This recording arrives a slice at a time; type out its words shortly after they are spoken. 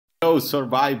Hello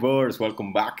survivors,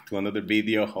 welcome back to another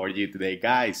video. How are you today,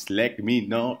 guys? Let me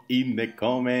know in the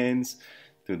comments.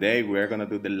 Today we're gonna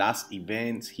do the last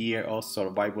event here of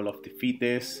survival of the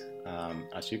fittest.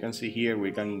 As you can see here,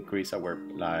 we can increase our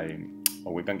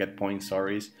or we can get points,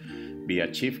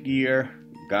 via chief gear,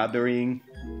 gathering,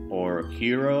 or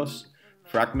heroes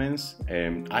fragments.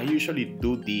 I usually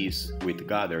do this with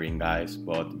gathering, guys,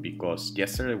 but because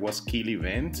yesterday was kill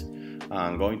event,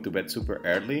 I'm going to bed super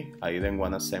early. I didn't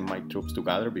want to send my troops to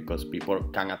gather because people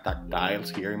can attack tiles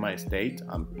here in my state,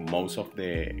 and most of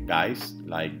the guys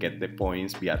get the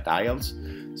points via tiles.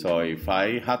 So if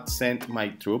I had sent my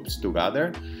troops to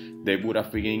gather, they would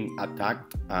have been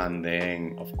attacked, and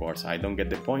then of course I don't get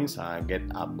the points. I get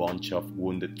a bunch of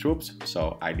wounded troops,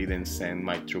 so I didn't send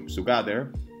my troops to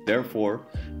gather. Therefore,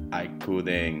 I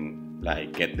couldn't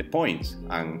get the points.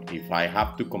 And if I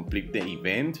have to complete the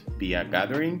event via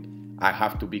gathering, I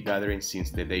have to be gathering since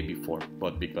the day before.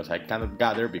 But because I cannot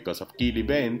gather because of kill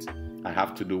event, I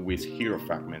have to do with hero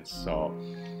fragments. So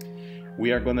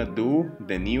we are gonna do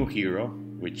the new hero,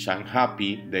 which I'm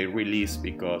happy they released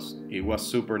because it was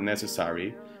super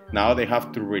necessary. Now they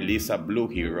have to release a blue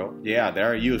hero. Yeah, they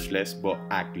are useless, but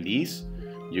at least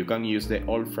you can use the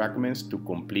old fragments to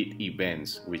complete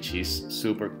events, which is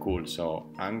super cool.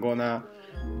 So I'm gonna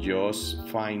just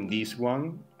find this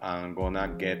one. I'm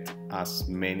gonna get as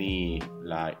many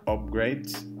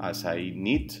upgrades as I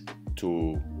need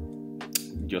to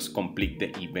just complete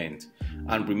the event.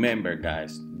 And remember,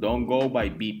 guys, don't go by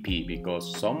BP,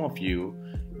 because some of you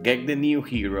get the new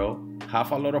hero,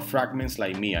 have a lot of fragments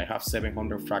like me. I have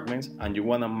 700 fragments, and you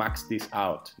wanna max this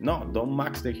out. No, don't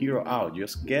max the hero out.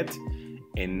 Just get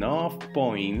enough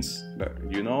points,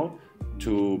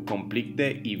 to complete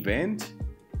the event,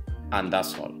 and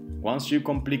that's all. Once you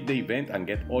complete the event and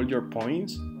get all your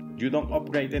points, you don't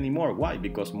upgrade anymore. Why?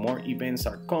 Because more events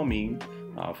are coming.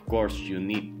 Of course, you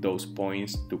need those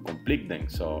points to complete them.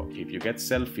 So if you get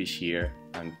selfish here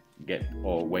and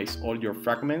waste all your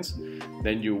fragments,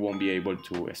 then you won't be able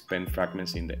to spend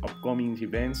fragments in the upcoming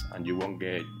events, and you won't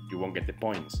get the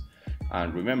points.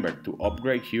 And remember, to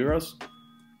upgrade heroes,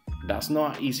 that's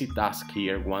not an easy task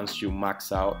here. Once you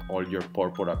max out all your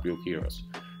purple or blue heroes,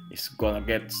 it's gonna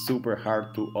get super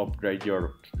hard to upgrade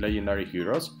your legendary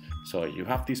heroes. So you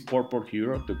have this purple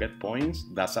hero to get points.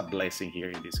 That's a blessing here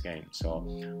in this game. So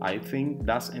I think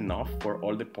that's enough for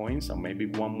all the points, and maybe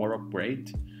one more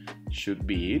upgrade should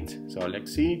be it. So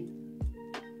let's see.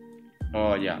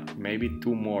 Oh yeah, maybe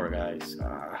two more, guys.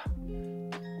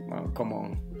 Well, come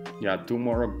on. Yeah, two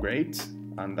more upgrades,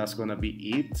 and that's gonna be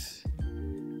it.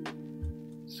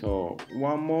 So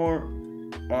one more,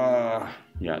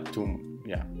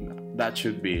 yeah, that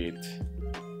should be it.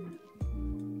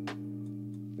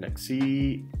 Let's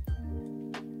see.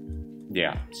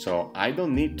 Yeah, so I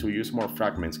don't need to use more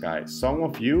fragments, guys. Some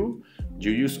of you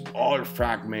use all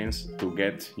fragments to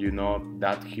get,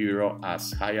 that hero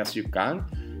as high as you can,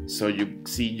 so you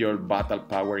see your battle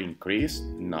power increase.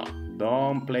 No,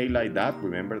 don't play like that.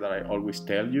 Remember that I always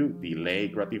tell you, delay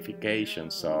gratification.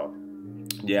 So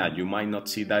yeah, you might not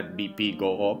see that BP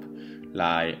go up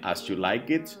as you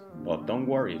like it, but don't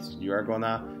worry, you are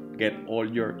gonna get all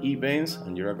your events,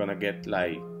 and you're gonna get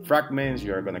fragments,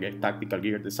 you're gonna get tactical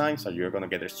gear designs, and you're gonna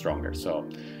get stronger. So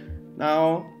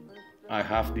now I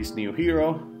have this new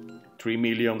hero, 3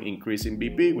 million increase in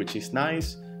BP, which is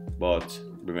nice, but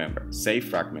remember, save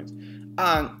fragments.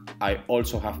 And I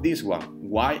also have this one.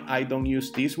 Why I don't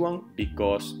use this one?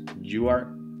 Because you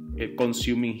are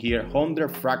consuming here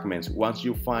 100 fragments once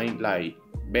you find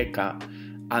Becca,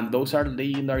 and those are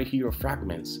legendary hero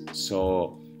fragments.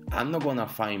 So I'm not gonna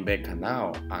find Becca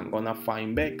now. I'm gonna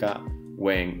find Becca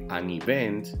when an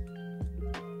event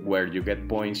where you get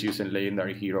points using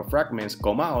legendary hero fragments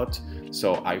come out.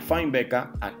 So I find Becca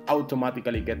and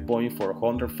automatically get points for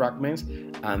 100 fragments,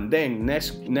 and then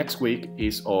next week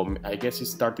is, I guess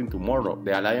it's starting tomorrow,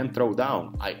 the Alliance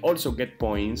Throwdown. I also get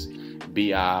points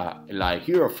via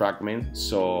hero fragment.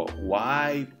 So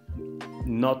why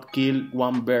not kill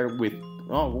one bird with,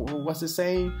 what's the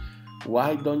saying?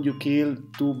 Why don't you kill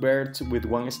two birds with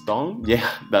one stone? Yeah,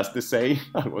 that's the saying.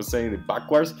 I was saying it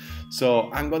backwards.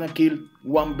 So I'm gonna kill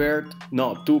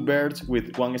two birds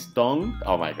with one stone.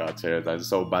 Oh my god, seriously, I'm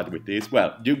so bad with this.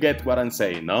 Well, you get what I'm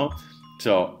saying, no?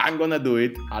 So I'm gonna do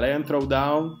it. Alliance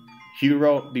Throwdown,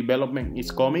 hero development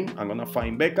is coming. I'm gonna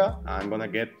find Becca. I'm gonna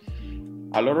get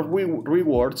a lot of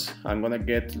rewards. I'm gonna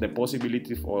get the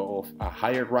possibility of a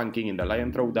higher ranking in the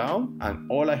Alliance Throwdown,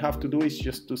 and all I have to do is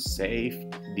just to save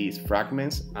these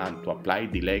fragments and to apply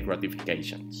delay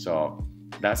gratification. So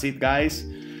that's it, guys.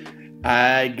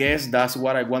 I guess that's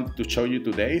what I wanted to show you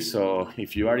today. So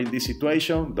if you are in this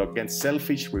situation, don't get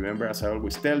selfish. Remember, as I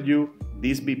always tell you,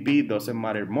 this BP doesn't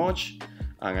matter much.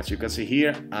 And as you can see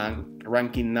here, I'm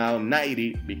ranking now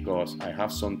 90 because I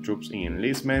have some troops in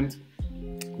enlistment.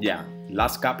 Yeah,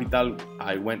 last capital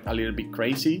I went a little bit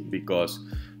crazy because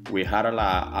we had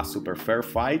a super fair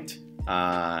fight,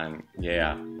 and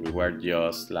yeah, we were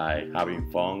just like having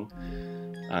fun.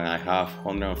 And I have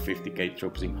 150k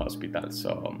troops in hospital.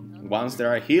 So once they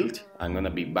are healed, I'm gonna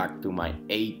be back to my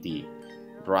 80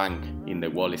 rank in the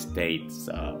wall state,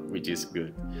 which is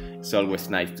good. It's always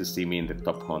nice to see me in the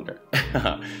top 100.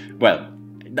 Well,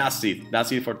 that's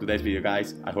it for today's video,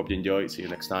 guys. I hope you enjoy. See you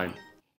next time.